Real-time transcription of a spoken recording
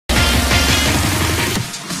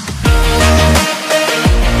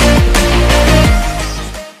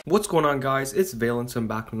What's going on, guys? It's Valence. I'm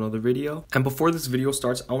back with another video. And before this video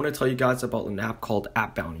starts, I want to tell you guys about an app called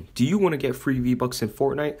App Bounty. Do you want to get free V-Bucks in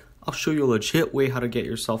Fortnite? I'll show you a legit way how to get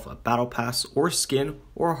yourself a battle pass or skin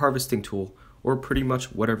or a harvesting tool or pretty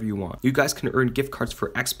much whatever you want. You guys can earn gift cards for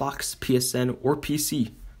Xbox, PSN, or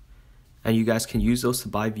PC. And you guys can use those to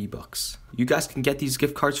buy V-Bucks. You guys can get these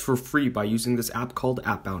gift cards for free by using this app called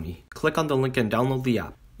App Bounty. Click on the link and download the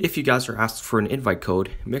app. If you guys are asked for an invite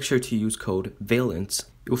code, make sure to use code VALENCE.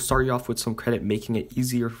 It will start you off with some credit, making it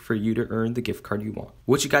easier for you to earn the gift card you want.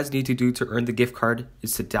 What you guys need to do to earn the gift card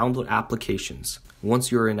is to download applications.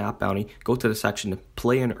 Once you're in App Bounty, go to the section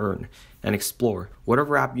Play and Earn and explore.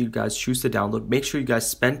 Whatever app you guys choose to download, make sure you guys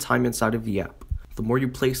spend time inside of the app. The more you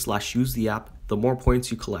play/use the app, the more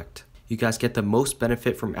points you collect. You guys get the most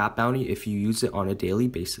benefit from App Bounty if you use it on a daily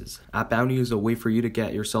basis. App Bounty is a way for you to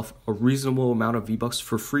get yourself a reasonable amount of V-Bucks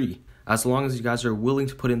for free. As long as you guys are willing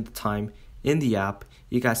to put in the time in the app,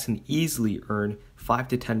 you guys can easily earn $5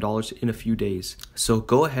 to $10 in a few days. So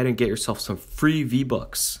go ahead and get yourself some free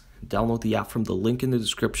V-Bucks. Download the app from the link in the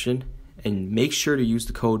description and make sure to use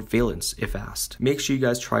the code VALENCE if asked. Make sure you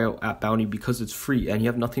guys try out App Bounty because it's free and you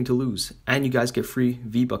have nothing to lose. And you guys get free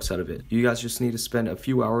V-Bucks out of it. You guys just need to spend a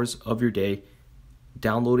few hours of your day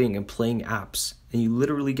downloading and playing apps. And you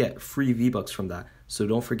literally get free V-Bucks from that. So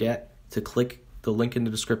don't forget to click the link in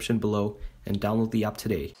the description below and download the app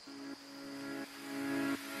today.